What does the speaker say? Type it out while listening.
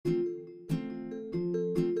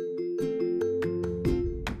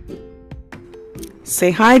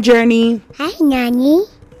Say hi, Journey. Hi, Nani.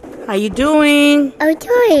 How you doing? Oh,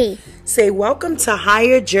 Tori. Say welcome to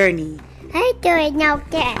Higher Journey. Hi, Tori. Now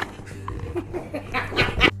there.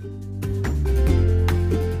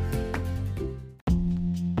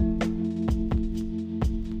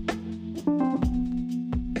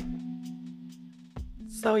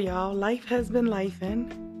 So, y'all, life has been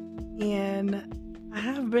lifing, and I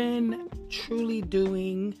have been truly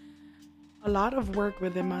doing a lot of work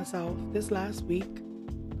within myself this last week.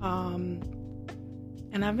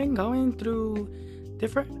 And I've been going through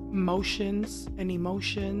different emotions and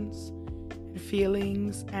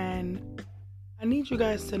feelings, and I need you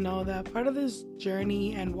guys to know that part of this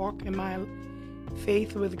journey and walk in my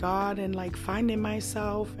faith with God and like finding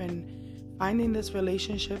myself and finding this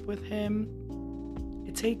relationship with Him,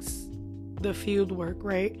 it takes the field work,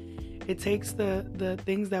 right? It takes the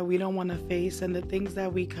things that we don't want to face and the things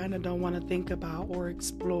that we kind of don't want to think about or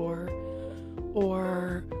explore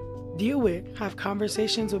or deal with, have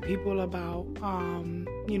conversations with people about,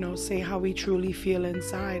 say how we truly feel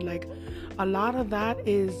inside. Like, a lot of that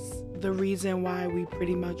is the reason why we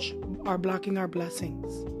pretty much are blocking our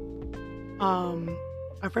blessings.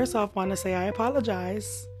 I first off want to say I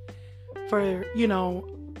apologize for,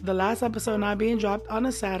 the last episode not being dropped on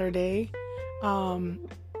a Saturday.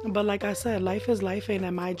 But like I said, life is life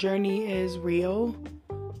and my journey is real.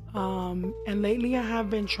 And lately I have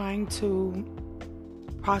been trying to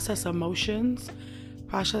process emotions,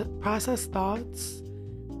 process thoughts,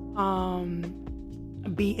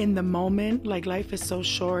 be in the moment. Like, life is so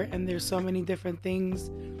short and there's so many different things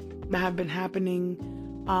that have been happening,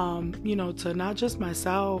 to not just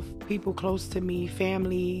myself, people close to me,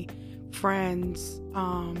 family, friends.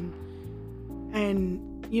 And,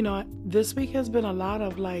 this week has been a lot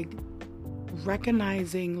of like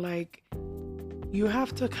recognizing, like, you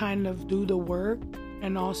have to kind of do the work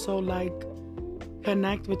and also like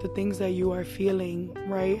connect with the things that you are feeling,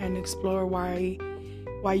 right? And explore why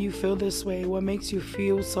you feel this way, what makes you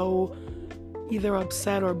feel so either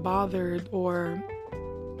upset or bothered, or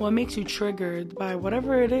what makes you triggered by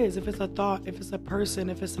whatever it is. If it's a thought, if it's a person,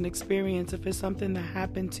 if it's an experience, if it's something that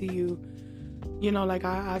happened to you,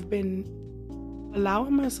 I've been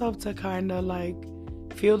allowing myself to kind of like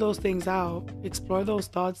feel those things out, explore those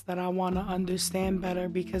thoughts that I want to understand better,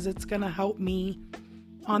 because it's going to help me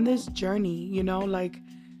on this journey. Like,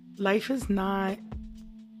 life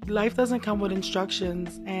doesn't come with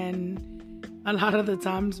instructions, and a lot of the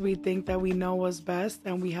times we think that we know what's best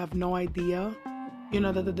and we have no idea,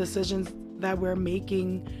 that the decisions that we're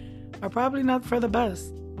making are probably not for the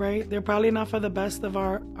best, right? They're probably not for the best of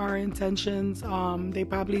our intentions. They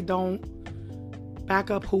probably don't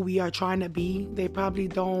back up who we are trying to be. They probably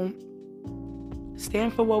don't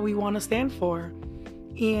stand for what we want to stand for.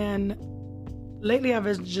 And lately I've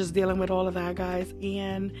been just dealing with all of that, guys,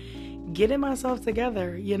 and getting myself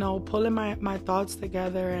together, pulling my thoughts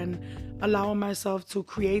together and allowing myself to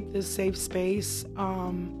create this safe space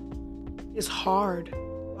is hard.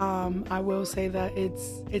 I will say that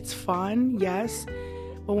it's fun, yes,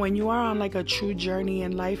 but when you are on like a true journey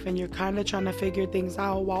in life and you're kind of trying to figure things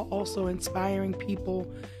out while also inspiring people,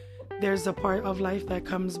 there's a part of life that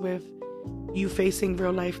comes with you facing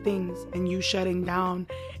real life things and you shutting down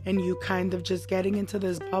and you kind of just getting into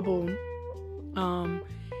this bubble.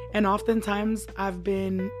 And oftentimes I've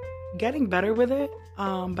been getting better with it,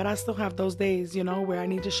 but I still have those days, where I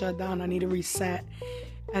need to shut down, I need to reset.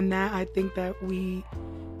 And that, I think that we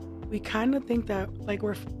kind of think that like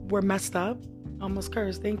we're messed up. Almost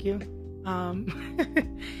cursed, thank you. And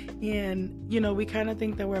we kind of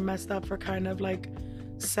think that we're messed up for kind of like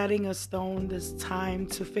setting a stone this time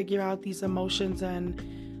to figure out these emotions and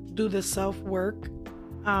do the self-work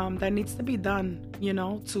that needs to be done,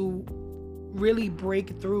 to really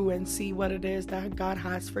break through and see what it is that God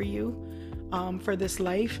has for you, for this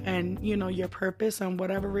life, and your purpose and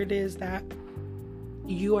whatever it is that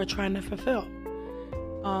you are trying to fulfill.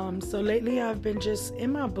 So lately I've been just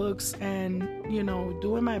in my books and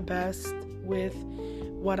doing my best with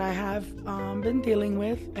what I have been dealing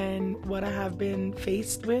with and what I have been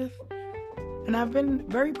faced with, and I've been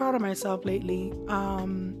very proud of myself lately.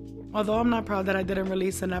 Although I'm not proud that I didn't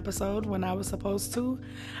release an episode when I was supposed to,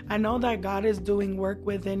 I know that God is doing work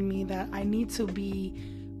within me that I need to be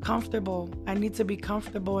comfortable. I need to be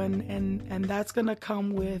comfortable, and that's gonna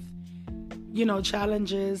come with,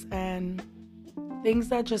 challenges and things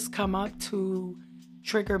that just come up to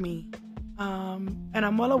trigger me. And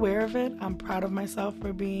I'm well aware of it. I'm proud of myself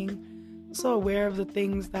for being so aware of the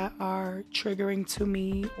things that are triggering to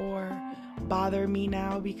me or bother me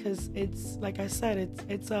now, because it's like I said,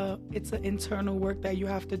 it's an internal work that you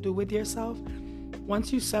have to do with yourself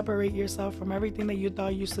once you separate yourself from everything that you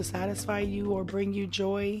thought used to satisfy you or bring you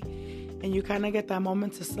joy, and you kind of get that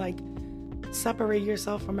moment to like separate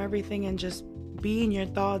yourself from everything and just be in your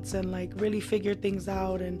thoughts and like really figure things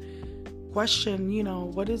out and question,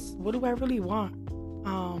 what do I really want?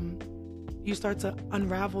 You start to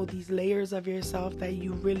unravel these layers of yourself that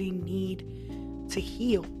you really need to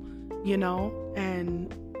heal,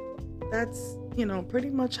 and that's, pretty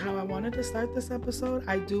much how I wanted to start this episode.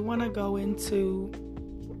 I do want to go into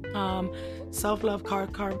self-love card.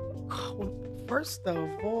 First of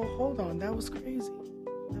all, hold on, that was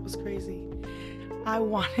crazy. I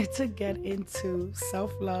wanted to get into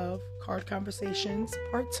self-love card conversations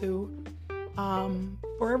part 2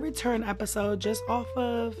 for a return episode, just off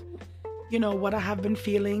of what I have been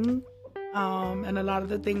feeling, and a lot of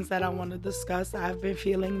the things that I want to discuss. I've been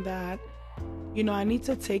feeling that I need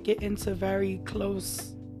to take it into very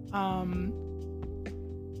close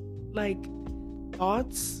like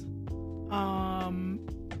thoughts,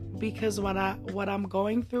 because what I'm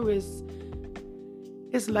going through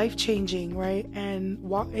is life-changing, right? And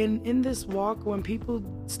in this walk, when people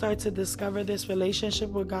start to discover this relationship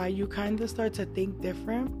with God, you kind of start to think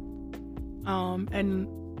different, and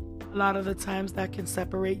a lot of the times that can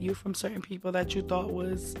separate you from certain people that you thought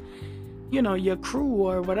was your crew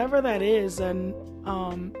or whatever that is, and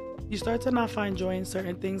you start to not find joy in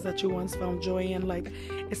certain things that you once found joy in. Like,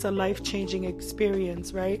 it's a life-changing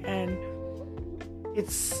experience, right? And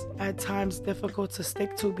it's at times difficult to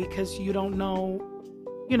stick to because you don't know,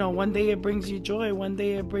 one day it brings you joy, one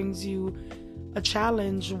day it brings you a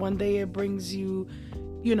challenge, one day it brings you,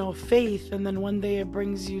 faith, and then one day it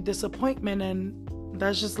brings you disappointment, and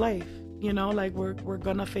that's just life, like we're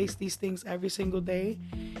gonna face these things every single day.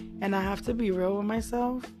 And I have to be real with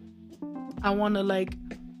myself. I want to like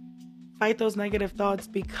fight those negative thoughts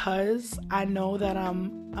because I know that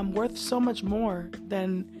I'm worth so much more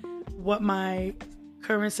than what my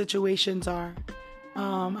current situations are.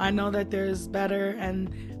 I know that there's better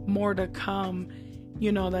and more to come,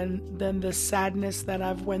 than the sadness that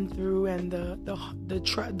I've went through and the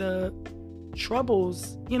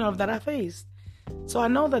troubles, that I faced. So I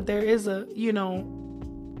know that there is a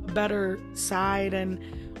better side and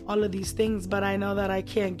all of these things, but I know that I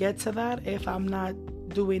can't get to that if I'm not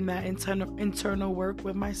doing that internal work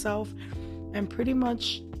with myself and pretty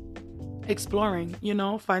much exploring,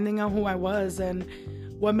 finding out who I was and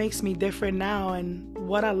what makes me different now and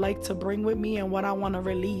what I like to bring with me and what I want to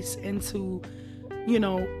release into,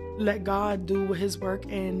 let God do his work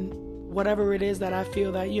in whatever it is that I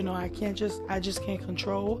feel that, I just can't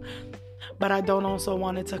control, but I don't also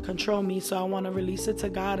want it to control me. So I want to release it to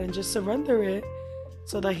God and just surrender it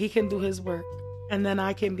so that he can do his work and then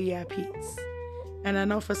I can be at peace. And I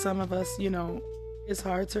know for some of us, it's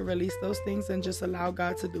hard to release those things and just allow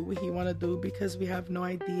God to do what he want to do because we have no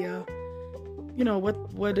idea,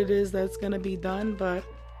 what it is that's going to be done. But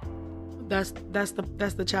that's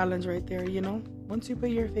the challenge right there. Once you put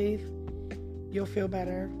your faith, you'll feel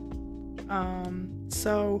better.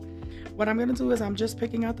 So what I'm going to do is I'm just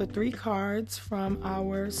picking out the 3 cards from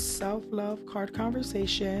our self-love card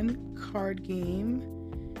conversation card game.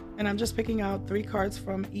 And I'm just picking out 3 cards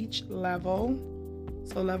from each level.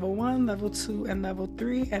 So level 1, level 2, and level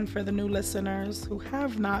 3. And for the new listeners who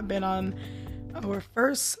have not been on our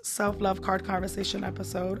first self-love card conversation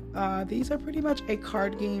episode, these are pretty much a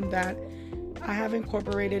card game that I have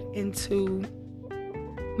incorporated into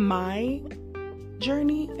my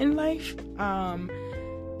journey in life,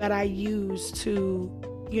 that I use to,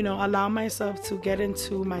 allow myself to get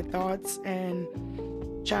into my thoughts and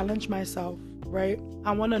challenge myself, right?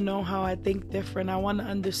 I want to know how I think different. I want to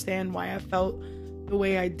understand why I felt the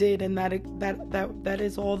way I did, and that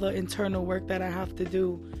is all the internal work that I have to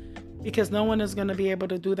do, because no one is going to be able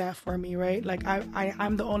to do that for me, right? Like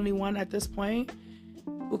I'm the only one at this point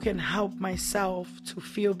who can help myself to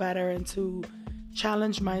feel better and to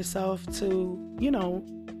challenge myself to,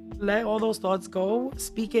 let all those thoughts go,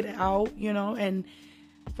 speak it out, and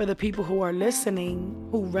for the people who are listening,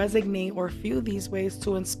 who resonate or feel these ways,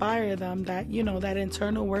 to inspire them that, that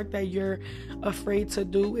internal work that you're afraid to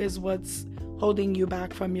do is what's holding you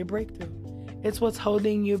back from your breakthrough. It's what's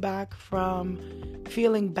holding you back from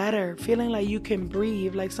feeling better, feeling like you can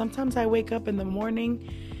breathe. Like sometimes I wake up in the morning,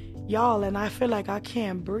 y'all, and I feel like I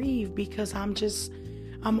can't breathe because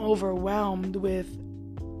I'm overwhelmed with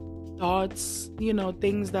thoughts,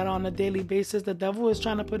 things that on a daily basis the devil is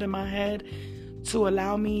trying to put in my head to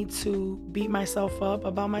allow me to beat myself up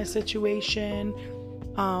about my situation,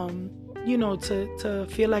 to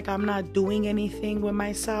feel like I'm not doing anything with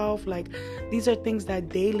myself. Like, these are things that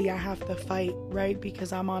daily I have to fight, right?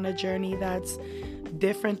 Because I'm on a journey that's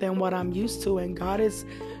different than what I'm used to. And God is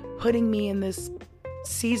putting me in this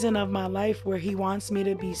season of my life where he wants me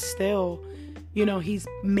to be still. He's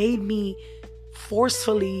made me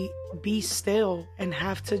forcefully be still and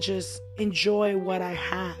have to just enjoy what I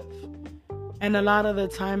have. And a lot of the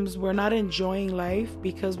times we're not enjoying life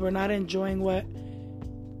because we're not enjoying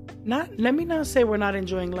let me not say we're not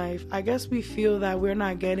enjoying life. I guess we feel that we're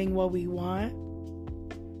not getting what we want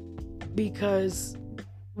because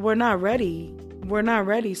we're not ready. We're not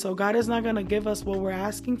ready. So God is not going to give us what we're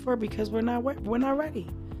asking for because we're not ready.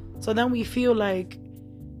 So then we feel like,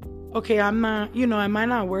 okay, am I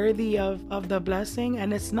not worthy of the blessing?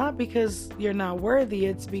 And it's not because you're not worthy.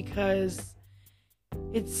 It's because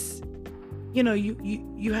it's,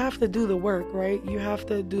 you have to do the work, right? You have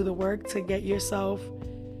to do the work to get yourself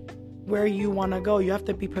where you want to go. You have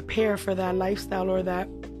to be prepared for that lifestyle or that,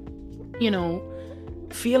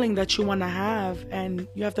 feeling that you want to have. And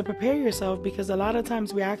you have to prepare yourself because a lot of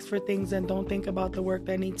times we ask for things and don't think about the work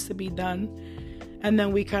that needs to be done. And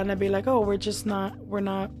then we kind of be like, oh, he's not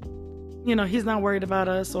worried about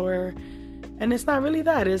us, and it's not really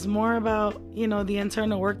that. It's more about, the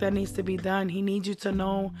internal work that needs to be done. He needs you to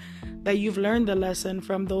know that you've learned the lesson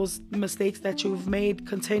from those mistakes that you've made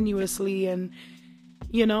continuously. And,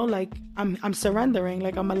 like, I'm surrendering,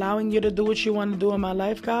 like, I'm allowing you to do what you want to do in my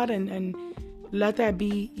life, God. And let that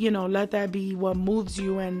be, let that be what moves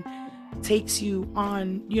you and takes you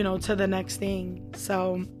on, to the next thing.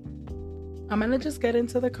 So I'm going to just get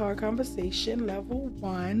into the car conversation, level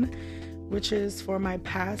 1, which is for my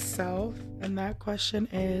past self. And that question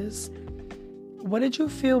is, what did you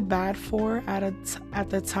feel bad for at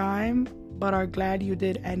the time, but are glad you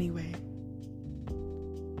did anyway?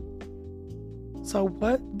 So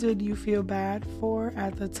what did you feel bad for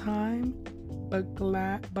at the time, but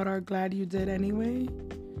are glad you did anyway?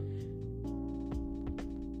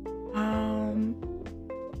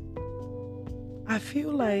 I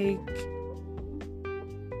feel like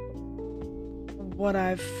what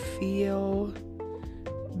I feel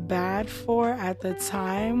bad for at the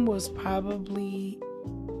time was probably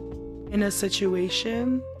in a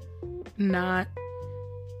situation, not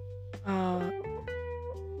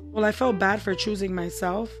I felt bad for choosing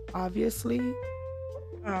myself, obviously.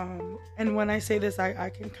 And when I say this, I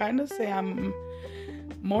can kind of say I'm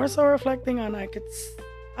more so reflecting on, I could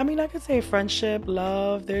say friendship,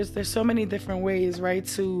 love. There's so many different ways, right,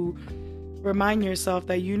 to remind yourself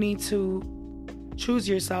that you need to choose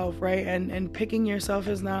yourself, right? And picking yourself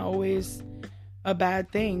is not always a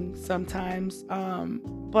bad thing sometimes.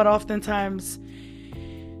 But oftentimes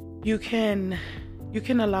you can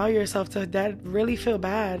allow yourself to really feel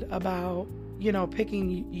bad about,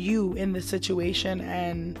 picking you in the situation.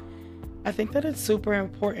 And I think that it's super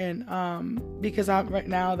important, because right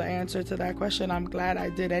now the answer to that question, I'm glad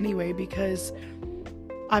I did anyway, because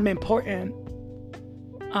I'm important.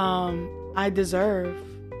 I deserve,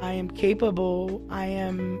 I am capable, I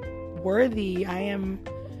am worthy, I am,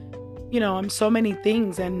 I'm so many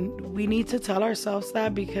things, and we need to tell ourselves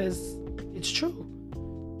that because it's true.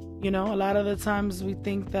 A lot of the times we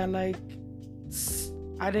think that, like,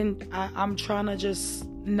 I'm trying to just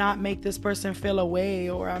not make this person feel away,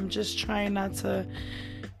 or I'm just trying not to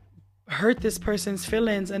hurt this person's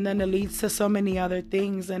feelings, and then it leads to so many other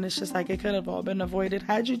things, and it's just like it could have all been avoided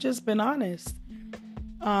had you just been honest.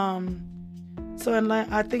 I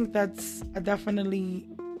think I definitely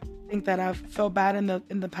think that I've felt bad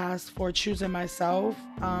in the past for choosing myself,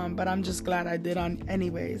 but I'm just glad I did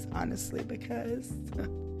anyways, honestly, because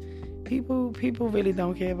people really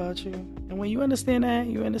don't care about you. And when you understand that,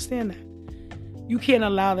 you can't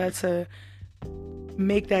allow that to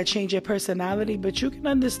make that change your personality, but you can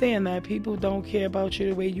understand that people don't care about you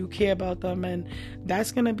the way you care about them, and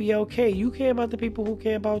that's gonna be okay. You care about the people who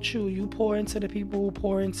care about you. You pour into the people who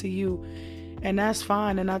pour into you, and that's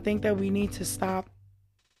fine. And I think that we need to stop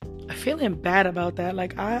feeling bad about that.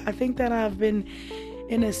 Like, I think that I've been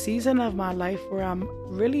in a season of my life where I'm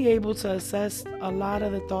really able to assess a lot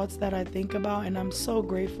of the thoughts that I think about, and I'm so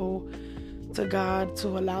grateful to God to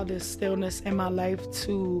allow this stillness in my life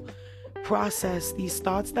to process these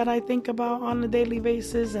thoughts that I think about on a daily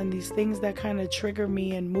basis, and these things that kind of trigger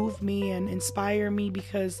me and move me and inspire me,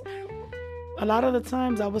 because a lot of the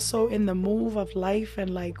times I was so in the move of life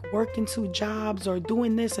and like working 2 jobs or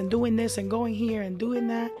doing this and going here and doing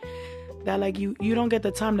that like you don't get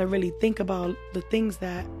the time to really think about the things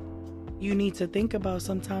that you need to think about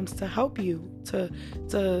sometimes to help you, to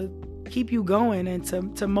keep you going, and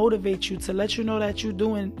to motivate you, to let you know that you're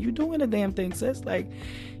doing the damn thing, sis. Like,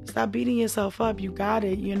 Stop beating yourself up. You got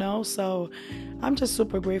it, So I'm just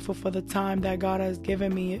super grateful for the time that God has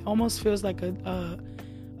given me. It almost feels like a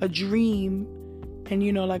dream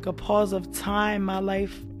and, like a pause of time. My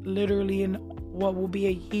life literally in what will be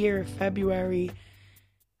a year, February,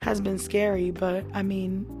 has been scary. But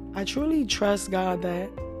I truly trust God that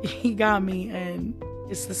He got me, and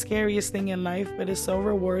it's the scariest thing in life, but it's so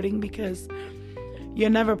rewarding because you're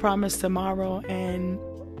never promised tomorrow. And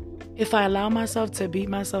if I allow myself to beat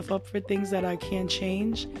myself up for things that I can't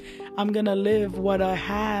change, I'm gonna live what I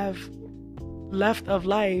have left of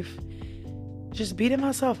life just beating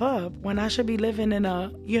myself up when I should be living in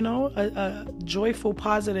a joyful,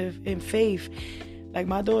 positive, in faith. Like,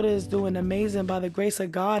 my daughter is doing amazing by the grace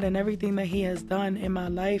of God, and everything that He has done in my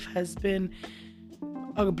life has been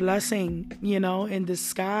a blessing, in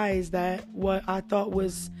disguise, that what I thought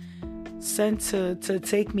was sent to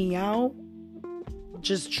take me out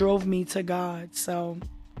just drove me to God. So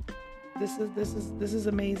this is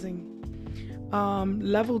amazing.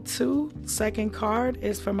 Level 2, second card,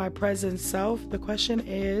 is for my present self. The question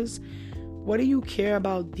is, what do you care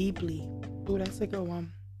about deeply? Ooh, that's a good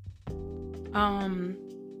one.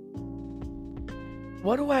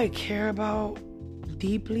 What do I care about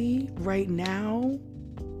deeply right now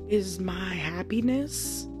is my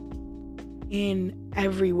happiness in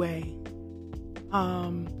every way.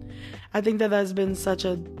 I think that that's been such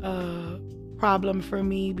a problem for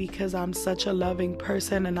me because I'm such a loving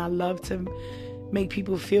person, and I love to make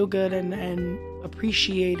people feel good and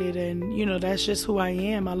appreciate it, and that's just who I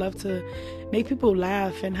am. I love to make people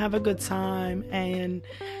laugh and have a good time, and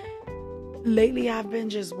lately I've been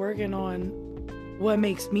just working on what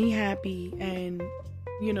makes me happy and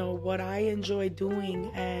what I enjoy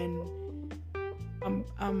doing, and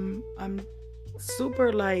I'm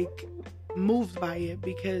super moved by it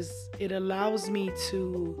because it allows me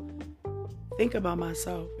to think about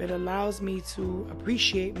myself. It allows me to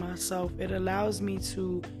appreciate myself. It allows me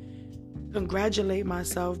to congratulate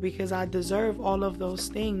myself because I deserve all of those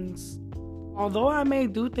things. Although I may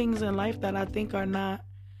do things in life that I think are not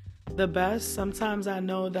the best, sometimes I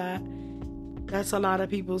know that that's a lot of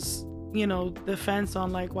people's defense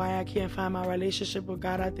on why I can't find my relationship with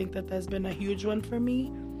God. I think that that's been a huge one for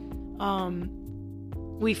me.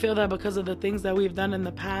 We feel that because of the things that we've done in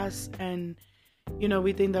the past, and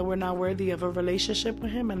we think that we're not worthy of a relationship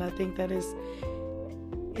with Him, and I think that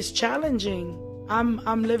it's challenging.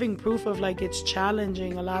 I'm living proof of it's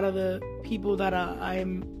challenging. A lot of the people that I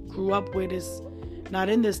grew up with is not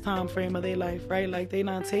in this time frame of their life, right? They're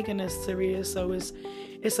not taking this serious, so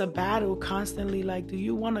it's a battle constantly. Do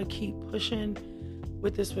you want to keep pushing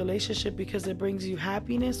with this relationship because it brings you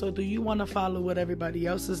happiness, or do you want to follow what everybody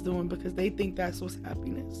else is doing because they think that's what's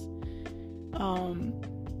happiness?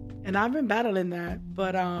 And I've been battling that,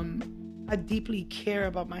 but I deeply care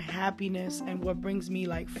about my happiness and what brings me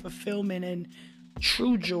fulfillment and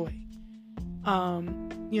true joy. Not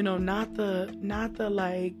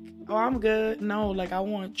the oh, I'm good. No, I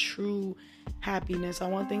want true happiness. I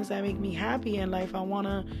want things that make me happy in life. I want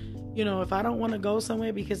to, if I don't want to go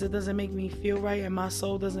somewhere because it doesn't make me feel right and my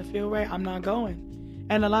soul doesn't feel right, I'm not going.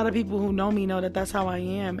 And a lot of people who know me know that that's how I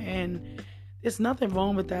am, and there's nothing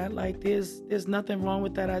wrong with that. There's nothing wrong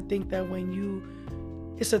with that. I think that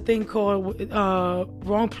it's a thing called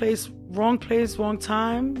wrong place, wrong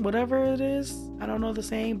time, whatever it is. I don't know the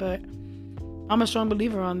saying, but I'm a strong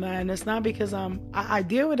believer on that. And it's not because I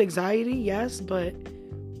deal with anxiety, yes, but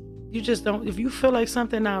you just don't. If you feel like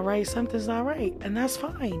something's not right, something's not right, and that's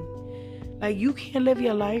fine. You can't live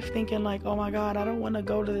your life thinking oh my God, I don't want to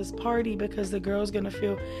go to this party because the girl's gonna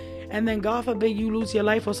feel, and then God forbid you lose your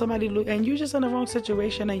life or somebody and you just in the wrong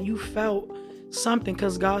situation and you felt something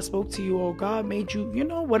because God spoke to you or God made you,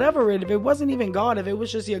 whatever if it wasn't even God, if it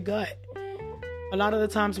was just your gut. A lot of the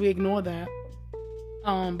times we ignore that.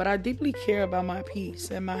 But I deeply care about my peace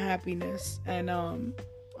and my happiness, and I'm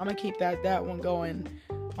gonna keep that one going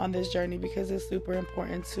on this journey because it's super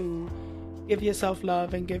important to give yourself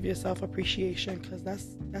love and give yourself appreciation, because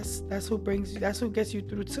that's who brings you, that's who gets you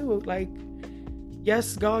through too.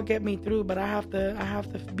 Yes, God get me through, but I have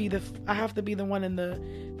to be the one in the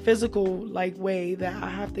physical way that I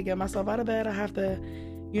have to get myself out of bed. I have to,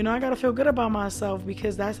 I gotta feel good about myself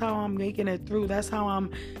because that's how I'm making it through. That's how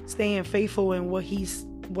I'm staying faithful in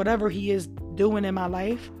whatever He is doing in my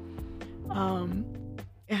life.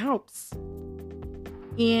 It helps.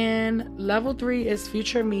 And level 3 is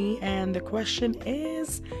future me, and the question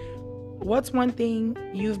is, what's one thing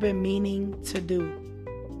you've been meaning to do?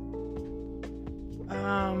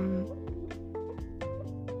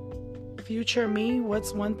 Future me,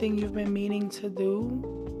 what's one thing you've been meaning to do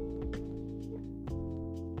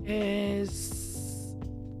is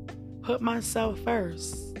put myself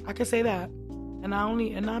first. I could say that. And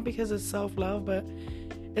not because it's self-love, but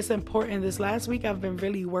it's important. This last week I've been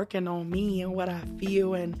really working on me and what I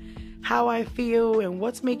feel and how I feel and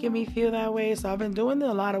what's making me feel that way. So I've been doing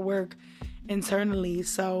a lot of work internally.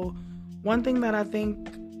 So one thing that I think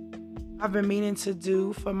I've been meaning to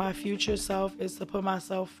do for my future self is to put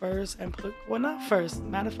myself first and not first.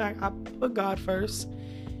 Matter of fact, I put God first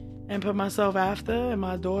and put myself after, and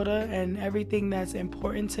my daughter and everything that's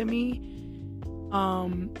important to me.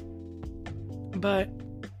 But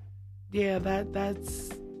yeah, that's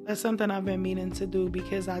something I've been meaning to do,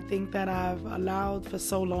 because I think that I've allowed for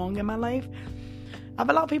so long in my life. I've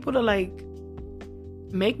allowed people to like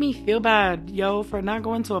make me feel bad, for not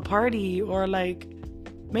going to a party, or like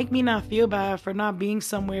make me not feel bad for not being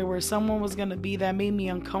somewhere where someone was gonna be that made me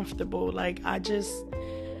uncomfortable. Like I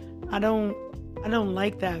don't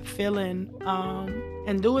like that feeling.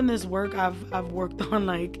 And doing this work, I've worked on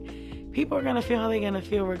like people are gonna feel how they're gonna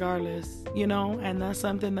feel regardless, and that's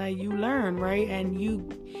something that you learn, right? And you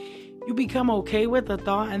become okay with the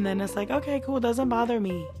thought, and then it's like, okay, cool, doesn't bother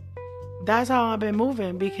me. That's how I've been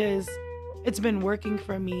moving, because it's been working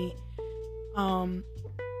for me.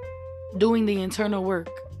 Doing the internal work.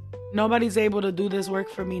 Nobody's able to do this work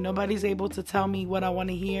for me. Nobody's able to tell me what I want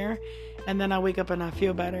to hear, and then I wake up and I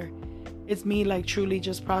feel better. It's me like truly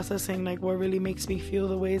just processing like what really makes me feel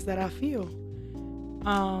the ways that I feel.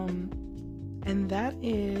 And that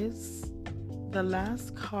is the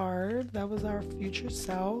last card. That was our future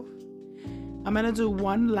self. I'm gonna do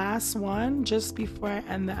one last one just before I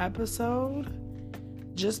end the episode,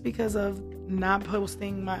 just because of not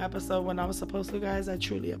posting my episode when I was supposed to, guys. I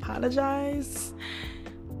truly apologize.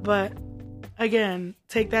 But again,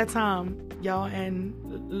 take that time, y'all,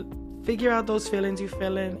 and figure out those feelings you're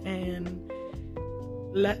feeling, and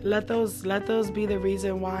let those be the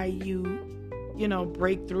reason why you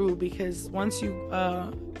break through. Because once you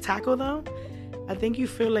tackle them, I think you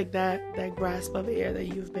feel like that grasp of air that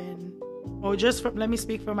you've been, or let me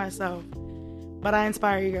speak for myself, but I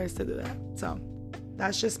inspire you guys to do that. So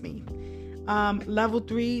that's just me. Level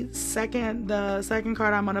 3, the second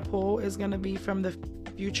card I'm gonna pull is gonna be from the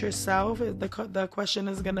future self. The question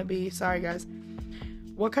is gonna be, sorry guys,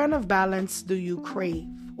 what kind of balance do you crave?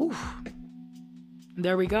 Oof,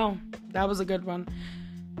 there we go. That was a good one.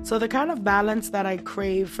 So the kind of balance that I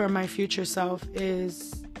crave for my future self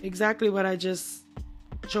is exactly what I just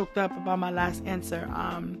choked up about my last answer.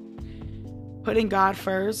 Putting God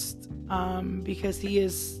first, because He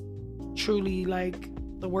is truly like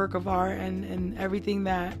the work of art, and everything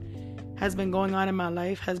that has been going on in my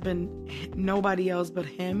life has been nobody else but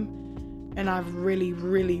Him. And I've really,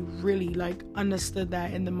 really, really like understood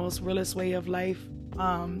that in the most realest way of life,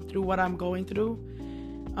 through what I'm going through.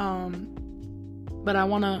 But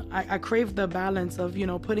I crave the balance of,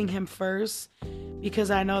 putting Him first,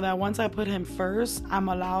 because I know that once I put Him first, I'm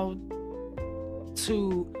allowed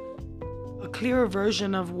to a clearer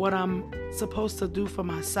version of what I'm supposed to do for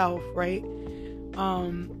myself, right?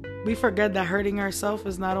 We forget that hurting ourselves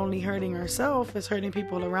is not only hurting ourselves, it's hurting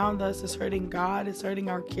people around us, it's hurting God, it's hurting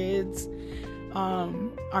our kids,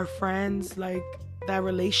 our friends, like that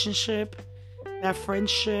relationship, that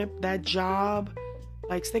friendship, that job,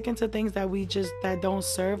 like sticking to things that don't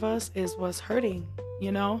serve us is what's hurting,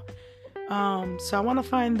 So I want to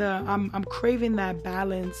find I'm craving that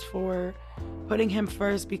balance for putting Him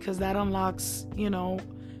first, because that unlocks,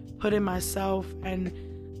 putting myself and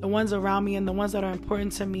the ones around me and the ones that are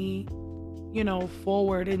important to me,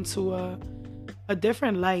 forward into a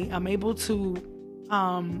different light. I'm able to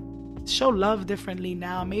show love differently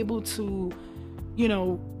now. I'm able to,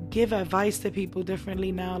 give advice to people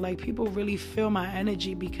differently now. Like, people really feel my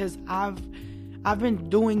energy, because I've been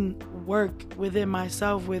doing work within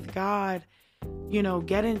myself with God,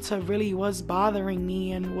 getting to really what's bothering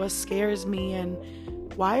me and what scares me and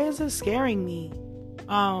why is it scaring me.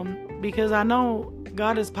 Because I know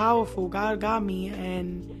God is powerful. God got me,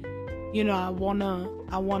 and I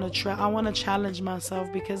wanna challenge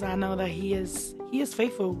myself, because I know that He is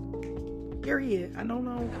faithful. Period. I don't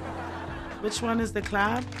know which one is the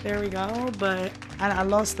clap. There we go. But I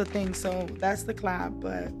lost the thing, so that's the clap.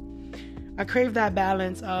 But I crave that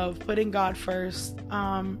balance of putting God first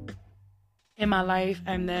in my life,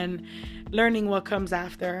 and then learning what comes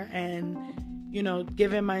after, and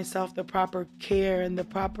giving myself the proper care and the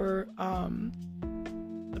proper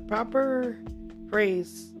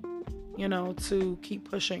praise, to keep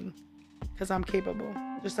pushing, because I'm capable,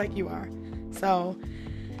 just like you are. So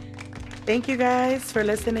thank you guys for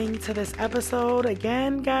listening to this episode.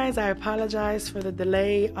 Again, guys, I apologize for the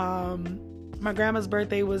delay. My grandma's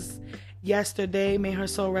birthday was yesterday. May her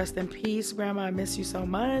soul rest in peace. Grandma, I miss you so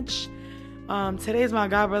much. Today's my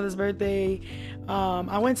godbrother's birthday.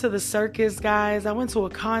 I went to the circus, guys. I went to a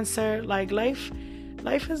concert. Like, life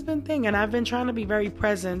has been thing, and I've been trying to be very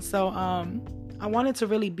present. So I wanted to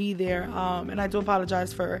really be there. And I do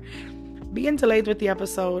apologize for being delayed with the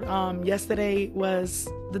episode. Yesterday was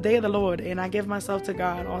the day of the Lord, and I give myself to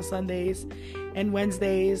God on Sundays and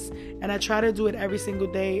Wednesdays, and I try to do it every single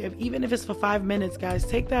day. Even if it's for 5 minutes, guys,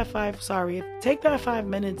 take that 5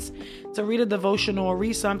 minutes to read a devotional or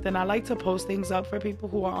read something. I like to post things up for people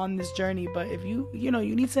who are on this journey, but if you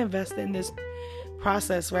need to invest in this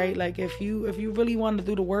process, right? Like, if you really want to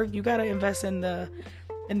do the work, you got to invest in the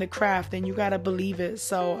craft, and you got to believe it.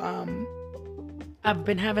 So I've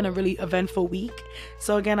been having a really eventful week.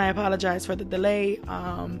 So again, I apologize for the delay.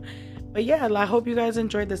 But yeah, I hope you guys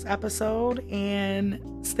enjoyed this episode, and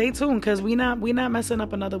stay tuned, because we not messing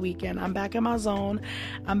up another weekend. I'm back in my zone.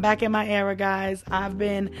 I'm back in my era, guys. I've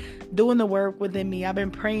been doing the work within me. I've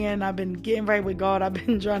been praying. I've been getting right with God. I've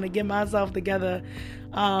been trying to get myself together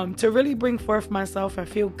to really bring forth myself and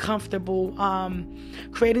feel comfortable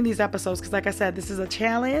creating these episodes. Because like I said, this is a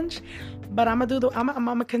challenge, but I'm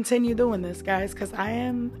gonna continue doing this, guys, because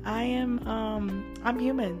I'm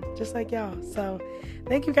human just like y'all. So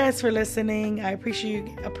thank you guys for listening. I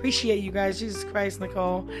appreciate you guys. Jesus Christ,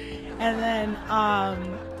 Nicole. And then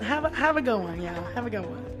have a good one, y'all. Have a good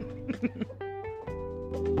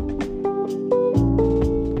one.